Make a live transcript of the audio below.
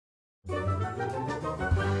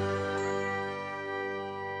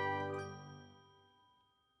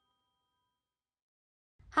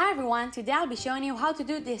Hi everyone, today I'll be showing you how to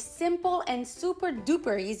do this simple and super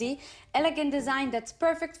duper easy, elegant design that's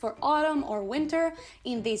perfect for autumn or winter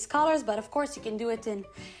in these colors, but of course you can do it in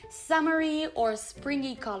summery or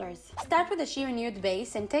springy colors. Start with a sheer nude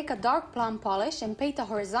base and take a dark plum polish and paint a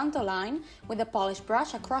horizontal line with a polish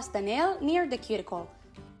brush across the nail near the cuticle.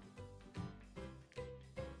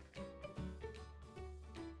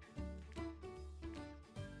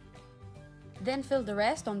 Then fill the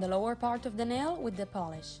rest on the lower part of the nail with the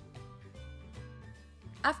polish.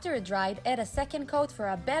 After it dried, add a second coat for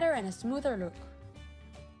a better and a smoother look.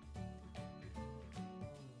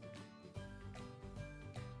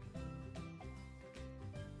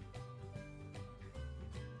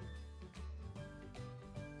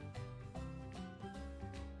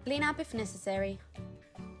 Clean up if necessary.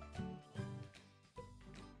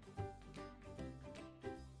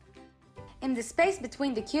 In the space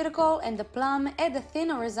between the cuticle and the plum, add a thin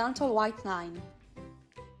horizontal white line.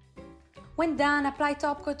 When done, apply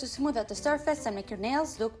top coat to smooth out the surface and make your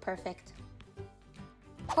nails look perfect.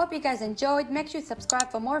 Hope you guys enjoyed. Make sure you subscribe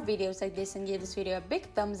for more videos like this and give this video a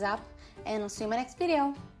big thumbs up, and I'll see you in my next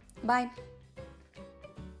video. Bye!